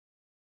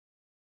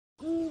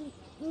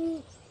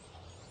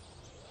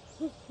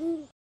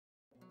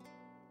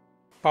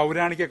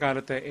പൗരാണിക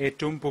കാലത്ത്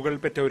ഏറ്റവും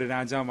പുകൾപെറ്റ ഒരു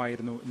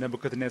രാജാവായിരുന്നു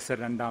നെബൂഖദ്നേസർ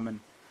രണ്ടാമൻ.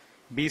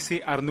 BC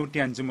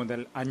 605 മുതൽ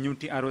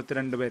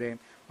 562 വരെ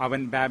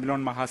അവൻ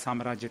ബാബിലോൺ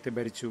മഹാസാമ്രാജ്യത്തെ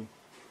ഭരിച്ചു.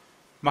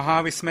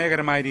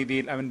 മഹാവിസ്മയകരമായ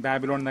രീതിയിൽ അവൻ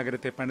ബാബിലോൺ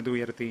നഗരത്തെ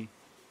പണിതുയർത്തി.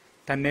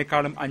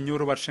 തന്നെക്കാളും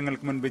 500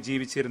 വർഷങ്ങൾക്ക് മുൻപ്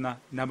ജീവിച്ചിരുന്ന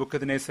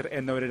നബൂഖദ്നേസർ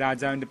എന്ന ഒരു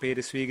രാജാവിന്റെ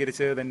പേര്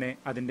സ്വീകരിച്ചത് തന്നെ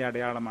അതിന്റെ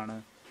അടയാളമാണ്.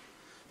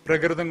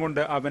 പ്രകൃതം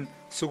കൊണ്ട് അവൻ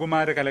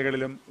സുകുമാര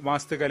കലകളിലും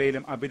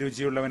വാസ്തുകലയിലും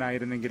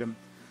അഭിരുചിയുള്ളവനായിരുന്നെങ്കിലും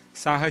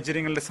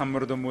സാഹചര്യങ്ങളുടെ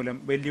സമ്മർദ്ദം മൂലം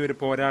വലിയൊരു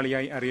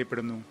പോരാളിയായി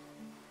അറിയപ്പെടുന്നു.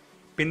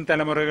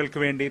 പിൻതലമുറകൾക്ക്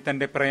വേണ്ടി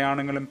തന്റെ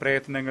പ്രയാണങ്ങളും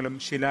പ്രയത്നങ്ങളും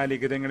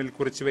ശിലാലിഖിതങ്ങളിൽ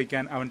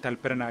കുറിച്ചുവയ്ക്കാൻ അവൻ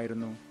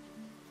തൽപരനായിരുന്നു.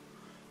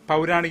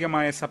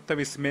 പൗരാണികമായ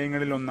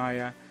സപ്തവിസ്മയങ്ങളിൽ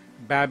ഒന്നായ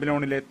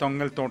ബാബിലോണിലെ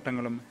തൊങ്ങൽ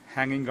തോട്ടങ്ങളും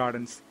ഹാങ്ങിങ്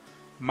ഗാർഡൻസ്,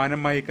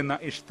 മനം മയക്കുന്ന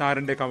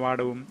ഇഷ്താറിന്റെ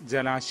കവാടവും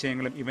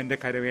ജലാശയങ്ങളും ഇവന്റെ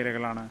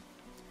കരവേലകളാണ്.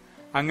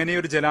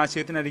 അങ്ങനെയൊരു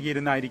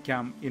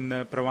ജലാശയത്തിനരികിരുന്നായിരിക്കാം ഇന്ന്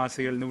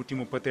പ്രവാസികൾ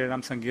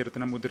 137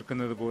 സങ്കീർത്തനം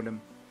മുതിർക്കുന്നത് പോലും.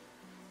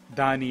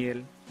 ദാനിയേൽ,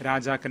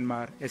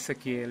 രാജാക്കന്മാർ,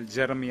 എസക്കിയേൽ,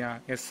 ജെറമ്യ,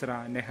 എസ്ര,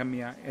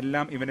 നെഹമ്യ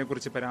എല്ലാം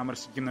ഇവനെക്കുറിച്ച്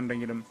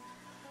പരാമർശിക്കുന്നുണ്ടെങ്കിലും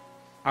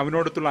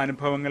അവനോടത്തുള്ള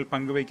അനുഭവങ്ങൾ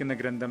പങ്കുവയ്ക്കുന്ന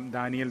ഗ്രന്ഥം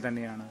ദാനിയേൽ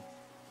തന്നെയാണ്.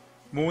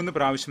 3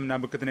 പ്രാവശ്യം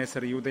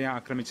നബൂഖദ്നേസർ യൂദയ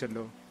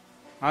ആക്രമിച്ചല്ലോ.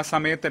 ആ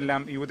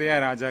സമയത്തെല്ലാം യൂദയ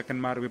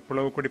രാജാക്കന്മാർ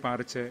വിപ്ലവക്കൊടി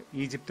പാറിച്ച്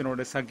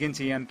ഈജിപ്തിനോട് സഖ്യം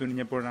ചെയ്യാൻ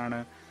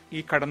തുനിഞ്ഞപ്പോഴാണ്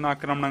ഈ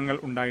കടന്നാക്രമണങ്ങൾ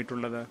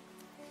ഉണ്ടായിട്ടുള്ളത്.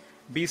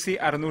 BC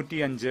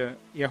 605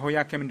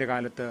 യഹോയാക്കീമിന്റെ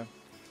കാലത്ത്,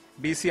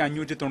 BC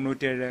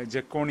 597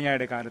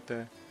 ജക്കോണിയയുടെ കാലത്ത്,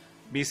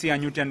 BC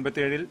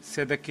 557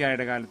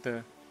 സെദക്കിയായുടെ കാലത്ത്.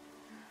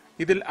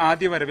 ഇതിൽ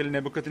ആദ്യ വരവിൽ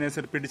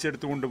നെബൂഖദ്നേസർ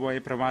പിടിച്ചെടുത്തുകൊണ്ടുപോയ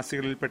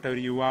പ്രവാസികളിൽപ്പെട്ട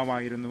ഒരു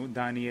യുവാവായിരുന്നു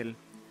ദാനിയേൽ.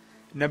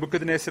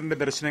 നെബൂഖദ്നേസറിന്റെ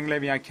ദർശനങ്ങളെ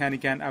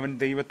വ്യാഖ്യാനിക്കാൻ അവൻ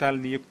ദൈവത്താൽ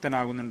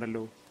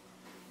നിയുക്തനാകുന്നുണ്ടല്ലോ.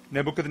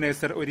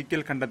 നെബൂഖദ്നേസർ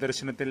ഒരിക്കൽ കണ്ട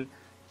ദർശനത്തിൽ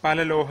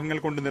പല ലോഹങ്ങൾ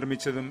കൊണ്ട്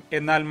നിർമ്മിച്ചതും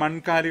എന്നാൽ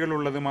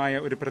മൺകാലുകളുള്ളതുമായ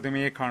ഒരു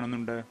പ്രതിമയെ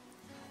കാണുന്നുണ്ട്.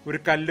 ഒരു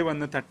കല്ല്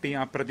വന്ന് തട്ടി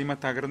ആ പ്രതിമ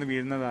തകർന്നു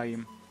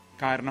വീഴുന്നതായും,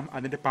 കാരണം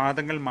അതിന്റെ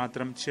പാദങ്ങൾ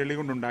മാത്രം ചെളി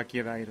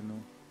കൊണ്ടുണ്ടാക്കിയതായിരുന്നു.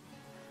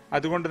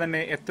 അതുകൊണ്ട്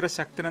തന്നെ എത്ര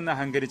ശക്തനെന്ന്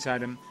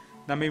അഹങ്കരിച്ചാലും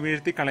നമ്മെ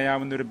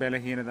വീഴ്ത്തിക്കളയാവുന്ന ഒരു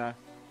ബലഹീനത,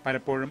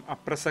 പലപ്പോഴും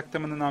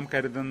അപ്രസക്തമെന്ന് നാം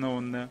കരുതുന്ന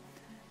ഒന്ന്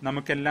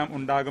നമുക്കെല്ലാം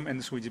ഉണ്ടാകും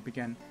എന്ന്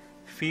സൂചിപ്പിക്കാൻ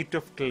ഫീറ്റ്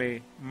ഓഫ് ക്ലേ,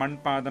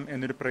 മൺപാദം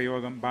എന്നൊരു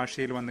പ്രയോഗം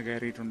ഭാഷയിൽ വന്നു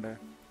കയറിയിട്ടുണ്ട്.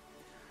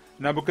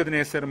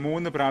 നബൂഖദ്നേസർ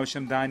 3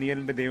 പ്രാവശ്യം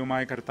ദാനിയേലിന്റെ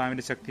ദൈവമായ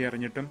കർത്താവിന്റെ ശക്തി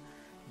അറിഞ്ഞിട്ടും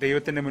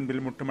ദൈവത്തിന്റെ മുൻപിൽ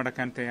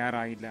മുട്ടുമടക്കാൻ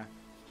തയ്യാറായില്ല.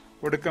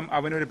 ഒടുക്കം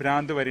അവനൊരു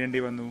ഭ്രാന്ത് വരേണ്ടി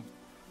വന്നു.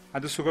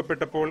 അത്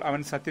സുഖപ്പെട്ടപ്പോൾ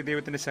അവൻ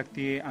സത്യദൈവത്തിന്റെ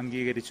ശക്തിയെ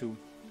അംഗീകരിച്ചു.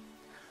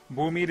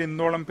 ഭൂമിയിൽ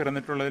ഇന്നോളം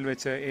പിറന്നിട്ടുള്ളതിൽ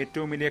വെച്ച്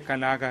ഏറ്റവും വലിയ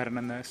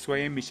കലാകാരനെന്ന്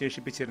സ്വയം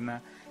വിശേഷിപ്പിച്ചിരുന്ന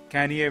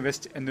കാനിയെ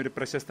വെസ്റ്റ് എന്നൊരു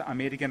പ്രശസ്ത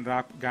അമേരിക്കൻ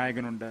റാപ്പ്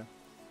ഗായകനുണ്ട്.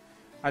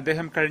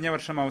 അദ്ദേഹം കഴിഞ്ഞ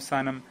വർഷം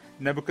അവസാനം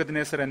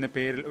നബൂഖദ്നേസർ എന്ന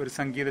പേരിൽ ഒരു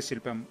സംഗീത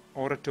ശില്പം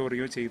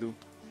ഓററ്റോറിയോ ചെയ്തു.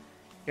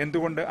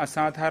 എന്തുകൊണ്ട്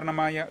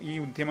അസാധാരണമായ ഈ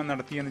ഉദ്യമം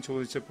നടത്തിയെന്ന്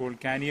ചോദിച്ചപ്പോൾ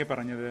കാനിയെ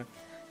പറഞ്ഞത്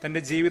തന്റെ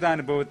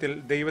ജീവിതാനുഭവത്തിൽ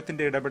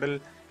ദൈവത്തിന്റെ ഇടപെടൽ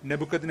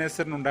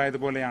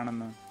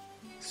നെബൂഖദ്നേസറിനുണ്ടായതുപോലെയാണെന്ന്.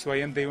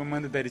 സ്വയം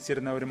ദൈവമെന്ന്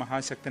ധരിച്ചിരുന്ന ഒരു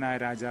മഹാശക്തനായ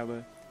രാജാവ്,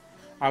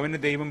 അവന്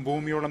ദൈവം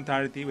ഭൂമിയോളം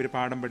താഴ്ത്തി ഒരു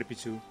പാഠം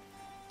പഠിപ്പിച്ചു.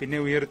 പിന്നെ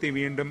ഉയർത്തി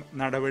വീണ്ടും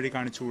നടവഴി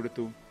കാണിച്ചു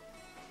കൊടുത്തു.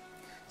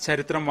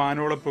 ചരിത്രം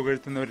വാനോളം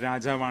പുകഴ്ത്തുന്ന ഒരു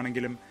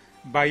രാജാവാണെങ്കിലും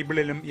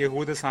ബൈബിളിലും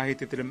യഹൂദ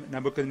സാഹിത്യത്തിലും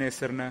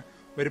നബൂഖദ്നേസറിന്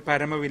ഒരു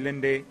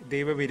പരമവില്ലന്റെ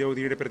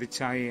ദൈവവിരോധിയുടെ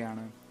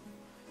പ്രതിച്ഛായയാണ്.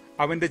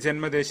 അവന്റെ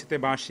ജന്മദേശത്തെ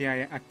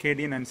ഭാഷയായ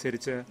അക്കേഡിയൻ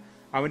അനുസരിച്ച്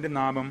അവന്റെ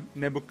നാമം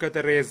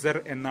നെബുക്കദ്നേസർ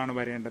എന്നാണ്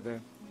വരേണ്ടത്.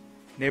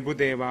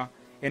 നെബുദേവ,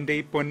 എന്റെ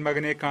ഈ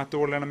പൊന്മകനെ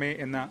കാത്തുകൊള്ളണമേ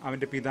എന്ന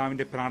അവന്റെ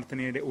പിതാവിന്റെ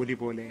പ്രാർത്ഥനയുടെ ഒലി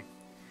പോലെ.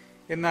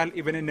 എന്നാൽ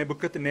ഇവനെ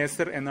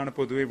നെബൂഖദ്നേസർ എന്നാണ്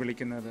പൊതുവെ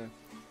വിളിക്കുന്നത്.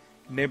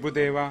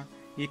 നെബുദേവ,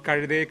 ഈ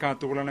കഴുതയെ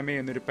കാത്തുകൊള്ളണമേ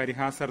എന്നൊരു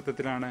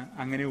പരിഹാസാർത്ഥത്തിലാണ്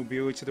അങ്ങനെ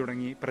ഉപയോഗിച്ചു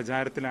തുടങ്ങി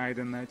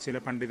പ്രചാരത്തിലായതെന്ന് ചില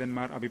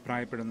പണ്ഡിതന്മാർ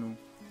അഭിപ്രായപ്പെടുന്നു.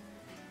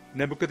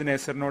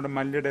 നെബൂഖദ്നേസറിനോട്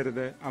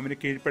മല്ലിടരുത്, അവന്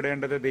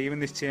കീഴ്പ്പെടേണ്ടത്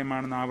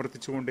ദൈവനിശ്ചയമാണെന്ന്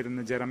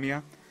ആവർത്തിച്ചുകൊണ്ടിരുന്ന ജെറമ്യ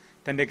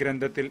തന്റെ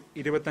ഗ്രന്ഥത്തിൽ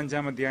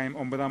 25 അധ്യായം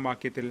 9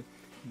 വാക്യത്തിൽ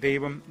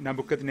ദൈവം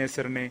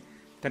നബൂഖദ്നേസറിനെ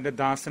തന്റെ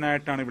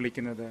ദാസനായിട്ടാണ്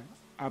വിളിക്കുന്നത്,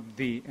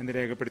 അബ്ദി എന്ന്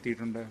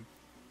രേഖപ്പെടുത്തിയിട്ടുണ്ട്.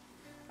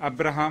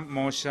 അബ്രഹാം,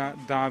 മോശ,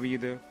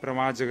 ദാവീദ്,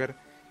 പ്രവാചകർ,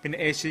 പിന്നെ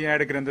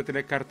ഏശയ്യായുടെ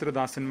ഗ്രന്ഥത്തിലെ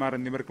കർത്തൃദാസന്മാർ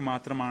എന്നിവർക്ക്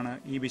മാത്രമാണ്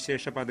ഈ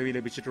വിശേഷ പദവി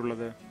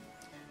ലഭിച്ചിട്ടുള്ളത്.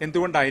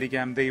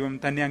 എന്തുകൊണ്ടായിരിക്കാം ദൈവം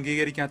തന്നെ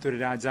അംഗീകരിക്കാത്ത ഒരു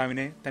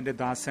രാജാവിനെ തന്റെ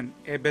ദാസൻ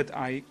എബദ്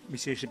ആയി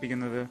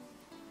വിശേഷിപ്പിക്കുന്നത്?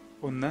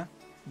 ഒന്ന്,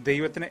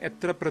 ദൈവത്തിന്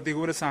എത്ര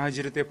പ്രതികൂല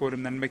സാഹചര്യത്തെ പോലും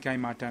നന്മയ്ക്കായി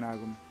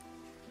മാറ്റാനാകും.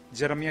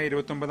 ജെറമ്യ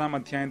 29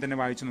 അധ്യായം തന്നെ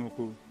വായിച്ചു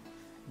നോക്കൂ.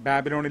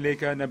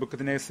 ബാബിലോണിലേക്ക്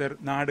നബൂഖദ്നേസർ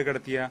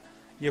നാടുകടത്തിയ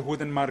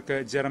യഹൂദന്മാർക്ക്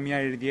ജെറമ്യ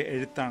എഴുതിയ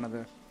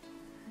എഴുത്താണത്.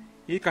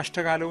 ഈ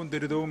കഷ്ടകാലവും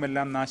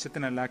ദുരിതവുമെല്ലാം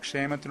നാശത്തിനല്ല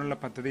ക്ഷേമത്തിനുള്ള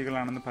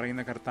പദ്ധതികളാണെന്ന്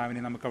പറയുന്ന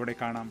കർത്താവിനെ നമുക്കവിടെ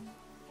കാണാം.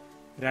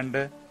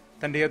 2,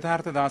 തന്റെ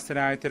യഥാർത്ഥ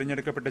ദാസരായ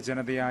തിരഞ്ഞെടുക്കപ്പെട്ട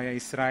ജനതയായ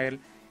ഇസ്രായേൽ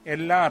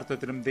എല്ലാ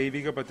അർത്ഥത്തിലും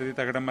ദൈവിക പദ്ധതി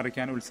തകിടം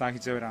മറിക്കാൻ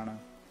ഉത്സാഹിച്ചവരാണ്.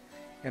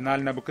 എന്നാൽ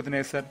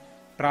നബൂഖദ്നേസർ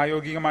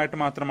പ്രായോഗികമായിട്ട്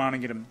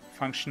മാത്രമാണെങ്കിലും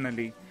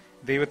ഫങ്ഷണലി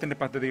ദൈവത്തിന്റെ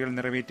പദ്ധതികൾ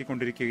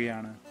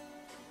നിറവേറ്റിക്കൊണ്ടിരിക്കുകയാണ്.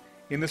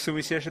 ഇന്ന്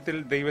സുവിശേഷത്തിൽ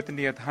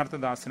ദൈവത്തിന്റെ യഥാർത്ഥ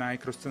ദാസനായ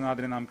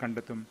ക്രിസ്തുനാഥനെ നാം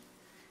കണ്ടെത്തും.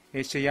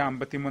 യെശയ്യാ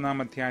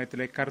 53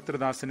 അധ്യായത്തിലെ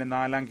കർത്തൃദാസന്റെ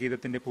 4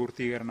 ഗീതത്തിന്റെ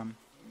പൂർത്തീകരണം.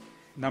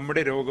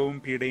 നമ്മുടെ രോഗവും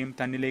പീഡയും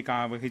തന്നിലേക്ക്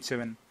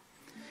ആവഹിച്ചവൻ.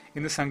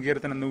 ഇന്ന്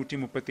സങ്കീർത്തനം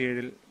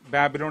 137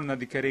 ബാബിലോൺ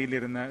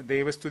നദിക്കരയിലിരുന്ന്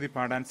ദൈവസ്തുതി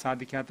പാടാൻ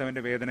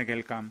സാധിക്കാത്തവന്റെ വേദന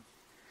കേൾക്കാം.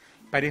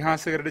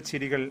 പരിഹാസകരുടെ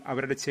ചിരികൾ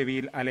അവരുടെ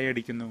ചെവിയിൽ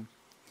അലയടിക്കുന്നു.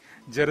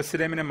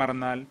 ജെറുസലേമിനെ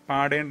മറന്നാൽ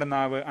പാടേണ്ട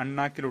നാവ്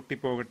അണ്ണാക്കിൽ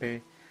ഒട്ടിപ്പോകട്ടെ,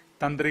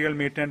 തന്ത്രികൾ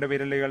മീട്ടേണ്ട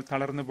വിരലുകൾ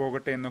തളർന്നു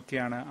പോകട്ടെ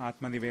എന്നൊക്കെയാണ്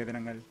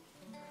ആത്മനിവേദനങ്ങൾ.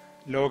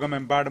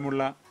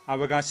 ലോകമെമ്പാടുമുള്ള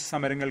അവകാശ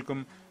സമരങ്ങൾക്കും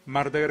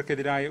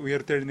മർദ്ദകർക്കെതിരായ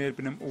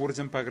ഉയർത്തെഴുന്നേൽപ്പിനും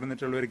ഊർജം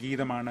പകർന്നിട്ടുള്ള ഒരു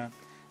ഗീതമാണ്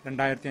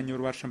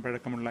 2500 വർഷം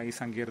പഴക്കമുള്ള ഈ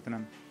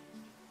സങ്കീർത്തനം.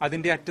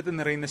 അതിന്റെ അറ്റത്ത്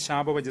നിറയുന്ന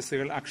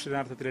ശാപവചസ്സുകൾ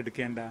അക്ഷരാർത്ഥത്തിൽ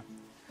എടുക്കേണ്ട,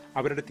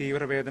 അവരുടെ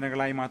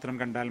തീവ്രവേദനകളായി മാത്രം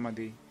കണ്ടാൽ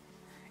മതി.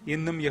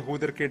 ഇന്നും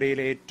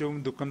യഹൂദർക്കിടയിലെ ഏറ്റവും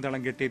ദുഃഖം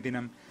തളം കെട്ടിയ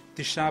ദിനം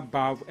തിഷാ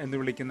ബാവ് എന്ന്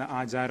വിളിക്കുന്ന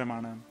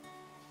ആചാരമാണ്.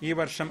 ഈ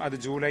വർഷം അത്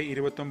ജൂലൈ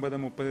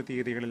 29-30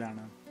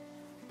 തീയതികളിലാണ്.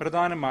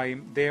 പ്രധാനമായും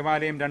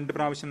ദേവാലയം 2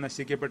 പ്രാവശ്യം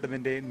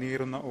നശിക്കപ്പെട്ടതിന്റെ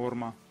നീറുന്ന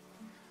ഓർമ്മ.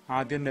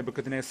 ആദ്യം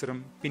നെബൂഖദ്നേസറും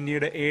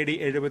പിന്നീട് AD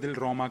 70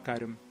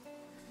 റോമാക്കാരും.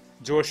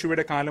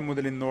 ജോഷുവയുടെ കാലം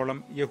മുതൽ ഇന്നോളം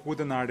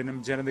യഹൂദ നാടിനും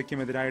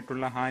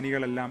ജനതയ്ക്കുമെതിരായിട്ടുള്ള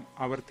ഹാനികളെല്ലാം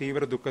അവർ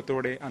തീവ്ര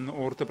ദുഃഖത്തോടെ അന്ന്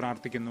ഓർത്ത്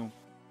പ്രാർത്ഥിക്കുന്നു.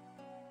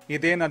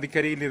 ഇതേ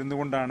നദിക്കരയിൽ ഇരുന്നു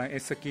കൊണ്ടാണ്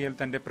എസക്കിയേൽ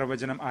തന്റെ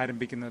പ്രവചനം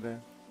ആരംഭിക്കുന്നത്,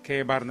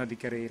 കേബാർ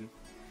നദിക്കരയിൽ.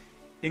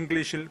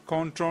 ഇംഗ്ലീഷിൽ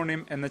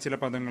കോൺട്രോണിം എന്ന ചില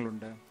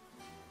പദങ്ങളുണ്ട്.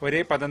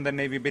 ഒരേ പദം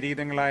തന്നെ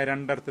വിപരീതങ്ങളായ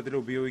 2 അർത്ഥത്തിൽ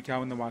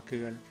ഉപയോഗിക്കാവുന്ന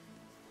വാക്കുകൾ.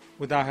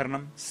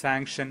 ഉദാഹരണം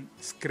സാങ്ഷൻ,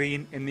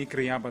 സ്ക്രീൻ എന്നീ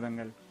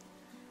ക്രിയാപദങ്ങൾ.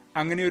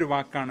 അങ്ങനെയൊരു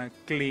വാക്കാണ്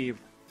ക്ലീവ്.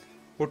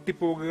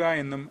 ഒട്ടിപ്പോകുക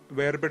എന്നും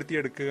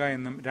വേർപെടുത്തിയെടുക്കുക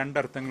എന്നും 2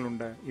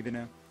 അർത്ഥങ്ങളുണ്ട്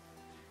ഇതിന്.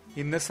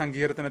 ഇന്ന്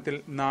സങ്കീർത്തനത്തിൽ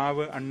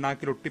നാവ്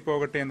അണ്ണാക്കിൽ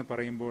ഒട്ടിപ്പോകട്ടെ എന്ന്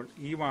പറയുമ്പോൾ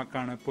ഈ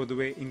വാക്കാണ്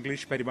പൊതുവെ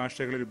ഇംഗ്ലീഷ്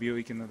പരിഭാഷകളിൽ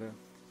ഉപയോഗിക്കുന്നത്.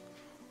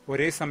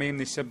 ഒരേ സമയം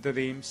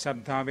നിശബ്ദതയും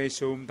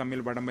ശബ്ദാവേശവും തമ്മിൽ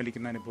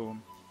വടംവലിക്കുന്ന അനുഭവം.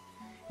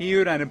 ഈ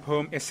ഒരു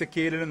അനുഭവം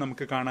എസെക്കിയേലിലും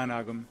നമുക്ക്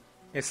കാണാനാകും.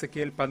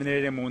 എസെക്കിയേൽ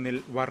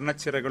 17:3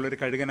 വർണ്ണച്ചിറകൾ ഒരു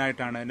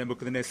കഴുകനായിട്ടാണ്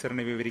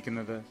നെബൂഖദ്നേസറിനെ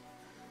വിവരിക്കുന്നത്.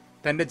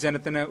 തന്റെ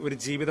ജനത്തിന് ഒരു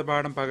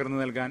ജീവിതപാഠം പകർന്നു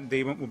നൽകാൻ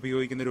ദൈവം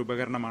ഉപയോഗിക്കുന്ന ഒരു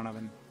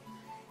ഉപകരണമാണവൻ.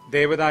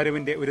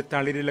 ദേവദാരുവിന്റെ ഒരു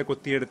തളിരില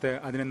കൊത്തിയെടുത്ത്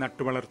അതിനെ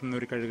നട്ടുവളർത്തുന്ന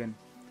ഒരു കഴുകൻ.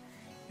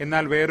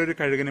 എന്നാൽ വേറൊരു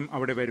കഴുകനും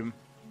അവിടെ വരും.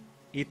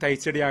 ഈ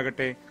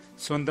തൈച്ചെടിയാകട്ടെ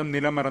സ്വന്തം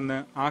നിലമറന്ന്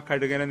ആ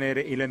കഴുകനെ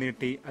നേരെ ഇല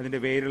നീട്ടി അതിന്റെ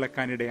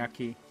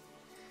വേരിളക്കാനിടയാക്കി.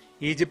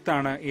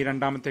 ഈജിപ്താണ് ഈ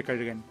 2ാമത്തെ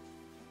കഴുകൻ.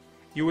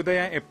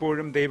 യൂദയ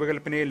എപ്പോഴും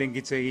ദൈവകൽപ്പനയെ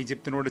ലംഘിച്ച്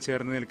ഈജിപ്തിനോട്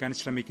ചേർന്ന് നിൽക്കാൻ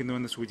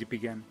ശ്രമിക്കുന്നുവെന്ന്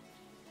സൂചിപ്പിക്കാൻ.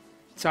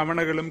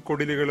 ചവണകളും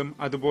കൊടിലുകളും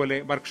അതുപോലെ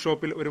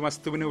വർക്ക്ഷോപ്പിൽ ഒരു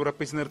വസ്തുവിനെ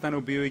ഉറപ്പിച്ചു നിർത്താൻ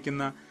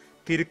ഉപയോഗിക്കുന്ന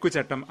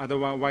തിരുക്കുചട്ടം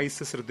അഥവാ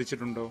വൈസ്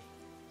ശ്രദ്ധിച്ചിട്ടുണ്ടോ?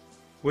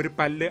 ഒരു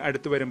പല്ല്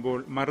അടുത്തു വരുമ്പോൾ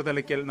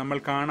മറുതലയ്ക്കൽ നമ്മൾ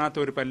കാണാത്ത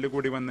ഒരു പല്ല്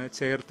കൂടി വന്ന്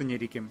ചേർത്ത്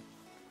ഞെരിക്കും.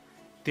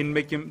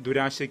 തിന്മയ്ക്കും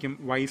ദുരാശയ്ക്കും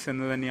വൈസ്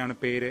എന്ന് തന്നെയാണ്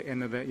പേര്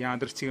എന്നത്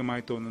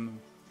യാദൃശ്ചികമായി തോന്നുന്നു.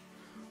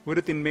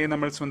 ഒരു തിന്മയെ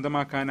നമ്മൾ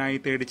സ്വന്തമാക്കാനായി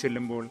തേടി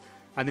ചെല്ലുമ്പോൾ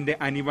അതിന്റെ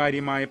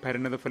അനിവാര്യമായ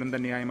പരിണതഫലം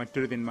തന്നെയായ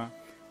മറ്റൊരു തിന്മ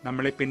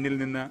നമ്മളെ പിന്നിൽ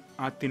നിന്ന്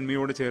ആ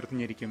തിന്മയോട് ചേർത്ത്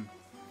ഞെരിക്കും.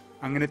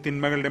 അങ്ങനെ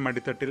തിന്മകളുടെ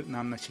മടിത്തട്ടിൽ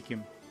നാം നശിക്കും.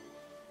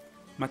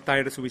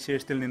 മത്തായിയുടെ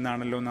സുവിശേഷത്തിൽ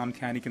നിന്നാണല്ലോ നാം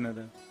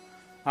ധ്യാനിക്കുന്നത്.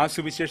 ആ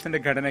സുവിശേഷത്തിന്റെ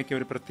ഘടനയ്ക്ക്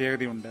ഒരു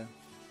പ്രത്യേകതയുണ്ട്.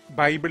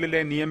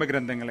 ബൈബിളിലെ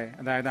നിയമഗ്രന്ഥങ്ങളെ,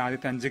 അതായത്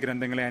ആദ്യത്തെ 5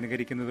 ഗ്രന്ഥങ്ങളെ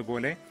അനുകരിക്കുന്നത്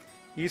പോലെ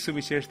ഈ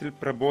സുവിശേഷത്തിൽ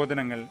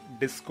പ്രബോധനങ്ങൾ,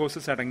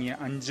 ഡിസ്കോഴ്സസ് അടങ്ങിയ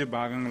 5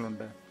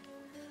 ഭാഗങ്ങളുണ്ട്.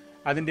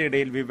 അതിന്റെ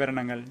ഇടയിൽ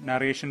വിവരണങ്ങൾ,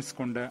 നറേഷൻസ്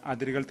കൊണ്ട്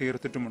അതിരുകൾ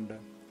തീർത്തിട്ടുമുണ്ട്.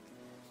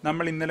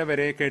 നമ്മൾ ഇന്നലെ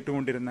വരെ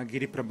കേട്ടുകൊണ്ടിരുന്ന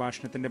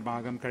ഗിരിപ്രഭാഷണത്തിന്റെ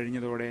ഭാഗം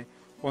കഴിഞ്ഞതോടെ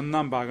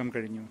 1ാം ഭാഗം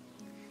കഴിഞ്ഞു.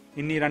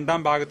 ഇനി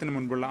 2ാം ഭാഗത്തിന്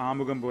മുൻപുള്ള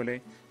ആമുഖം പോലെ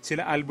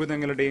ചില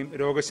അത്ഭുതങ്ങളുടെയും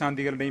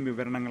രോഗശാന്തികളുടെയും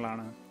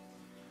വിവരണങ്ങളാണ്.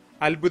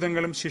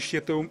 അത്ഭുതങ്ങളും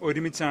ശിഷ്യത്വവും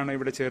ഒരുമിച്ചാണ്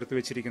ഇവിടെ ചേർത്ത്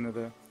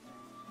വെച്ചിരിക്കുന്നത്.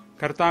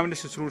 കർത്താവിന്റെ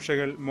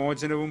ശുശ്രൂഷകൾ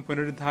മോചനവും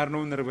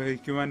പുനരുദ്ധാരണവും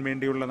നിർവഹിക്കുവാൻ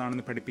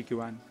വേണ്ടിയുള്ളതാണെന്ന്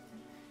പഠിപ്പിക്കുവാൻ,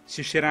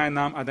 ശിഷ്യരായ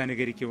നാം അത്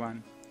അനുകരിക്കുവാൻ.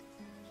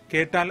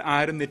 കേട്ടാൽ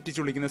ആരും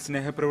നെറ്റിച്ചുളിക്കുന്ന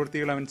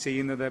സ്നേഹപ്രവൃത്തികൾ അവൻ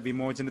ചെയ്യുന്നത്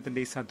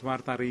വിമോചനത്തിന്റെ ഈ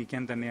സദ്വാർത്ത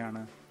അറിയിക്കാൻ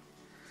തന്നെയാണ്.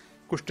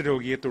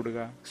 കുഷ്ഠരോഗിയെ തൊടുക,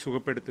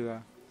 സുഖപ്പെടുത്തുക.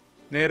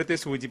 നേരത്തെ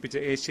സൂചിപ്പിച്ച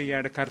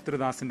യേശയ്യയുടെ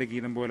കർത്തൃദാസന്റെ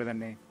ഗീതം പോലെ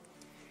തന്നെ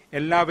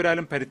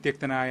എല്ലാവരാലും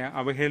പരിത്യക്തനായ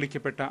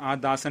അവഹേളിക്കപ്പെട്ട ആ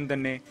ദാസൻ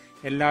തന്നെ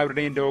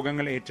എല്ലാവരുടെയും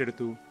രോഗങ്ങൾ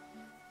ഏറ്റെടുത്തു.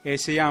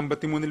 യേശയ്യ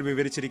 53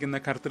 വിവരിച്ചിരിക്കുന്ന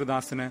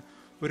കർത്തൃദാസന്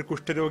ഒരു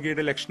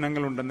കുഷ്ഠരോഗിയുടെ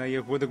ലക്ഷണങ്ങളുണ്ടെന്ന്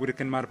യഹൂദ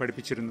ഗുരുക്കന്മാർ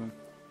പഠിപ്പിച്ചിരുന്നു.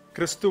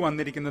 ക്രിസ്തു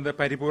വന്നിരിക്കുന്നത്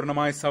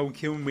പരിപൂർണമായ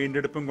സൗഖ്യവും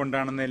വീണ്ടെടുപ്പും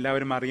കൊണ്ടാണെന്ന്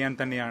എല്ലാവരും അറിയാൻ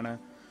തന്നെയാണ്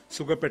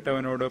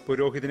സുഖപ്പെട്ടവനോട്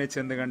പുരോഹിതനെ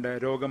ചെന്ന് കണ്ട്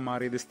രോഗം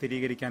മാറിയത്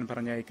സ്ഥിരീകരിക്കാൻ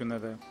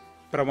പറഞ്ഞയക്കുന്നത്.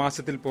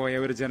 പ്രവാസത്തിൽ പോയ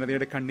ഒരു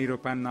ജനതയുടെ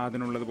കണ്ണീരൊപ്പാൻ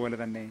നാഥനുള്ളതുപോലെ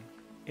തന്നെ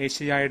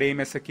യേശയ്യായുടെയും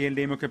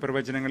എസെക്കിയേലിന്റെയും ഒക്കെ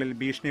പ്രവചനങ്ങളിൽ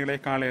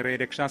ഭീഷണികളെക്കാളേറെ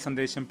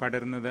രക്ഷാസന്ദേശം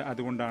പടരുന്നത്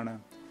അതുകൊണ്ടാണ്,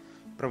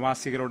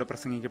 പ്രവാസികളോട്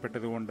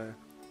പ്രസംഗിക്കപ്പെട്ടതുകൊണ്ട്.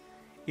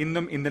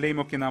 ഇന്നും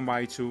ഇന്നലെയുമൊക്കെ നാം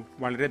വായിച്ചു,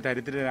 വളരെ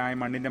ദരിദ്രരായ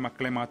മണ്ണിന്റെ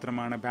മക്കളെ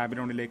മാത്രമാണ്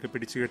ബാബിലോണിലേക്ക്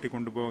പിടിച്ചുകെട്ടി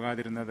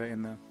കൊണ്ടുപോകാതിരുന്നത്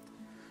എന്ന്.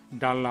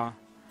 ഡള്ള,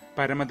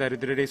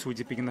 പരമദരിദ്രരെ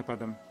സൂചിപ്പിക്കുന്ന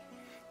പദം.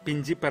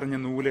 പിഞ്ചി പറഞ്ഞ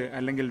നൂല്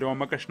അല്ലെങ്കിൽ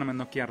രോമകഷ്ണം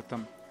എന്നൊക്കെ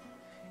അർത്ഥം.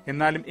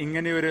 എന്നാലും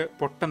ഇങ്ങനെയൊരു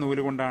പൊട്ട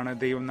നൂലുകൊണ്ടാണ്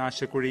ദൈവം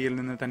നാശക്കുഴിയിൽ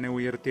നിന്ന് തന്നെ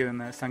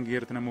ഉയർത്തിയതെന്ന്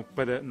സങ്കീർത്തനം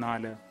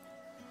 30:4.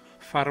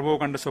 ഫറവോ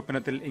കണ്ട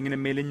സ്വപ്നത്തിൽ ഇങ്ങനെ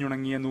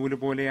മെലിഞ്ഞുണങ്ങിയ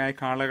നൂലുപോലെയായ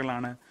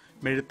കാളകളാണ്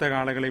മെഴുത്ത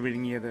കാളകളെ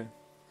വിഴുങ്ങിയത്.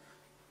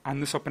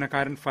 അന്ന്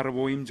സ്വപ്നക്കാരൻ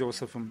ഫറവോയും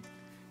ജോസഫും,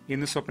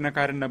 ഇന്ന്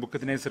സ്വപ്നക്കാരൻ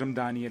നെബൂഖദ്നേസറും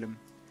ദാനിയേലും.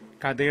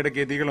 കഥയുടെ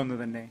ഗതികളൊന്നു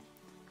തന്നെ.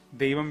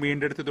 ദൈവം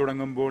വീണ്ടെടുത്ത്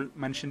തുടങ്ങുമ്പോൾ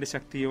മനുഷ്യന്റെ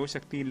ശക്തിയോ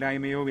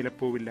ശക്തിയില്ലായ്മയോ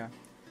വിലപ്പോവില്ല.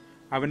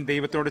 അവൻ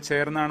ദൈവത്തോട്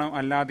ചേർന്നാണോ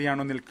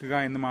അല്ലാതെയാണോ നിൽക്കുക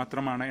എന്ന്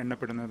മാത്രമാണ്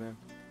എണ്ണപ്പെടുന്നത്.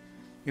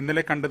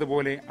 ഇന്നലെ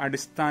കണ്ടതുപോലെ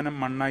അടിസ്ഥാനം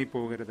മണ്ണായി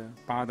പോകരുത്,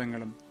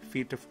 പാദങ്ങളും,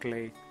 ഫീറ്റ് ഓഫ്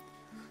ക്ലേ.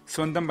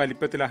 സ്വന്തം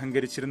വലിപ്പത്തിൽ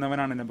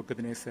അഹങ്കരിച്ചിരുന്നവനാണ്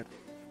നെബൂഖദ്നേസർ.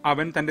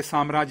 അവൻ തന്റെ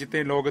സാമ്രാജ്യത്തെ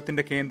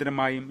ലോകത്തിന്റെ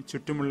കേന്ദ്രമായും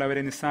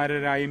ചുറ്റുമുള്ളവരെ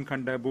നിസ്സാരരായും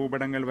കണ്ട്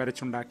ഭൂപടങ്ങൾ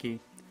വരച്ചുണ്ടാക്കി.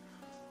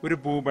 ഒരു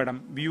ഭൂപടം,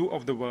 വ്യൂ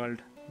ഓഫ് ദി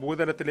വേൾഡ്,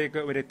 ഭൂതലത്തിലേക്ക്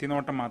ഒരു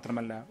എത്തിനോട്ടം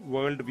മാത്രമല്ല,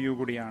 വേൾഡ് വ്യൂ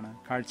കൂടിയാണ്,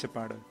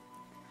 കാഴ്ചപ്പാട്.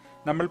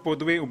 നമ്മൾ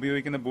പൊതുവെ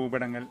ഉപയോഗിക്കുന്ന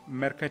ഭൂപടങ്ങൾ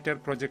മെർക്കറ്റർ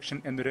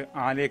പ്രൊജക്ഷൻ എന്നൊരു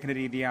ആലേഖന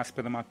രീതിയെ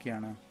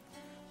ആസ്പദമാക്കിയാണ്.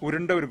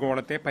 ഉരുണ്ട ഒരു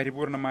ഗോളത്തെ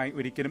പരിപൂർണമായി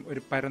ഒരിക്കലും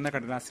ഒരു പരന്ന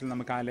കടലാസിൽ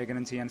നമുക്ക്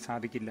ആലേഖനം ചെയ്യാൻ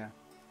സാധിക്കില്ല.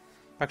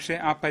 പക്ഷേ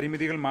ആ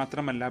പരിമിതികൾ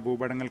മാത്രമല്ല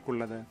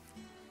ഭൂപടങ്ങൾക്കുള്ളത്.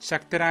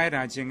 ശക്തരായ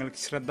രാജ്യങ്ങൾ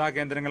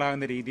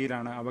ശ്രദ്ധാകേന്ദ്രങ്ങളാകുന്ന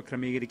രീതിയിലാണ് അവ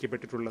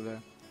ക്രമീകരിക്കപ്പെട്ടിട്ടുള്ളത്.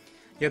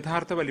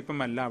 യഥാർത്ഥ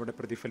വലിപ്പമല്ല അവിടെ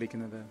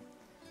പ്രതിഫലിക്കുന്നത്.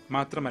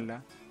 മാത്രമല്ല,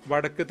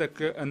 വടക്ക്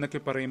തെക്ക് എന്നൊക്കെ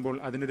പറയുമ്പോൾ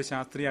അതിനൊരു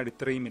ശാസ്ത്രീയ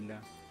അടിത്തറയുമില്ല.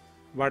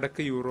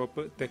 വടക്ക്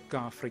യൂറോപ്പ്, തെക്ക്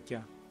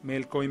ആഫ്രിക്ക,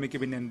 മേൽക്കോയ്മയ്ക്ക്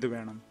പിന്നെ എന്തു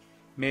വേണം?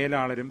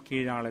 മേലാളരും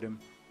കീഴാളരും.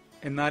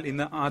 എന്നാൽ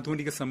ഇന്ന്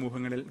ആധുനിക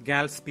സമൂഹങ്ങളിൽ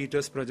ഗാൽസ്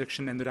പീറ്റേഴ്സ്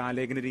പ്രൊജക്ഷൻ എന്നൊരു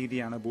ആലേഖന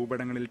രീതിയാണ്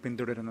ഭൂപടങ്ങളിൽ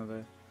പിന്തുടരുന്നത്.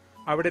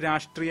 അവിടെ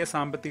രാഷ്ട്രീയ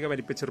സാമ്പത്തിക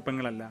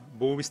വലിപ്പച്ചെറുപ്പങ്ങളല്ല,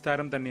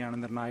 ഭൂവിസ്താരം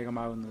തന്നെയാണ്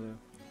നിർണായകമാകുന്നത്.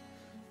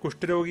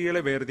 കുഷ്ഠരോഗികളെ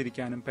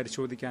വേർതിരിക്കാനും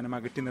പരിശോധിക്കാനും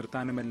അകറ്റി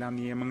നിർത്താനുമെല്ലാം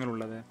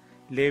നിയമങ്ങളുള്ളത്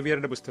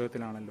ലേവ്യരുടെ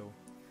പുസ്തകത്തിലാണല്ലോ.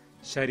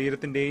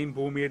 ശരീരത്തിന്റെയും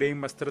ഭൂമിയുടെയും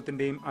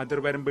വസ്ത്രത്തിന്റെയും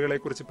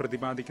അതിർവരമ്പുകളെക്കുറിച്ച്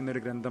പ്രതിപാദിക്കുന്ന ഒരു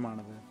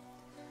ഗ്രന്ഥമാണത്.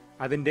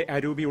 അതിന്റെ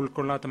അരൂപി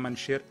ഉൾക്കൊള്ളാത്ത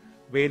മനുഷ്യർ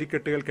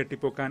വേലിക്കെട്ടുകൾ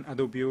കെട്ടിപ്പൊക്കാൻ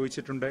അത്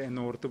ഉപയോഗിച്ചിട്ടുണ്ട്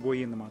എന്ന് ഓർത്തുപോയി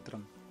എന്ന്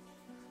മാത്രം.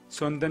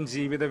 സ്വന്തം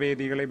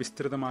ജീവിതവേദികളെ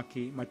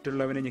വിസ്തൃതമാക്കി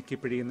മറ്റുള്ളവനെ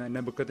ഞെക്കിപ്പിഴിയുന്ന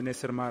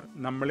നെബൂഖദ്നേസർമാർ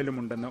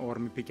നമ്മളിലുമുണ്ടെന്ന്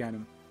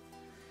ഓർമ്മിപ്പിക്കാനും.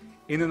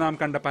 ഇന്ന് നാം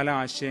കണ്ട പല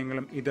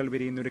ആശയങ്ങളും ഇതൾ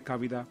വിരിയുന്ന ഒരു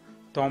കവിത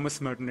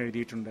തോമസ് മേർട്ടൺ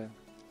എഴുതിയിട്ടുണ്ട്.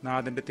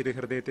 നാഥന്റെ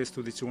തിരുഹൃദയത്തെ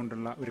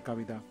സ്തുതിച്ചുകൊണ്ടുള്ള ഒരു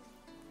കവിത.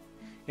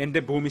 എന്റെ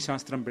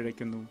ഭൂമിശാസ്ത്രം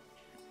പിഴയ്ക്കുന്നു,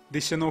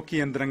 ദിശ നോക്കി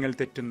യന്ത്രങ്ങൾ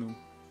തെറ്റുന്നു,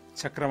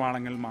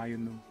 ചക്രവാളങ്ങൾ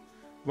മായുന്നു,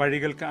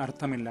 വഴികൾക്ക്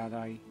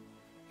അർത്ഥമില്ലാതായി.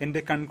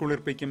 എന്റെ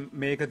കൺകുളിർപ്പിക്കും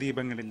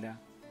മേഘദീപങ്ങളില്ല,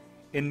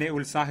 എന്നെ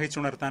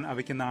ഉത്സാഹിച്ചുണർത്താൻ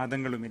അവയ്ക്ക്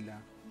നാദങ്ങളുമില്ല.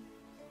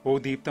 ഓ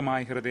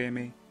ദീപ്തമായ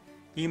ഹൃദയമേ,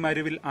 ഈ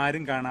മരുവിൽ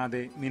ആരും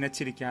കാണാതെ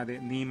നനച്ചിരിക്കാതെ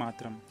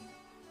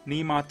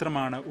നീ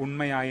മാത്രമാണ്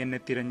ഉണ്മയായി എന്നെ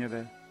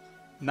തിരഞ്ഞത്.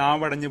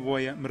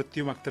 നാവടഞ്ഞുപോയ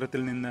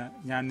മൃത്യുവക്ത്രത്തിൽ നിന്ന്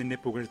ഞാൻ നിന്നെ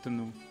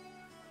പുകഴ്ത്തുന്നു.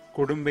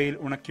 കൊടുമ്പയിൽ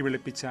ഉണക്കി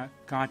വെളുപ്പിച്ച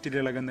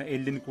കാറ്റിലിളകുന്ന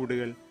എല്ലിൻ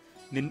കൂടുകൾ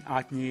നിൻ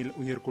ആജ്ഞയിൽ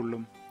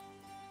ഉയർക്കൊള്ളും.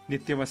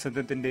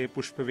 നിത്യവസന്തത്തിന്റെ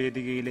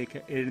പുഷ്പവേദികയിലേക്ക്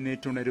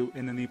എഴുന്നേറ്റുണരൂ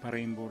എന്ന് നീ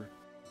പറയുമ്പോൾ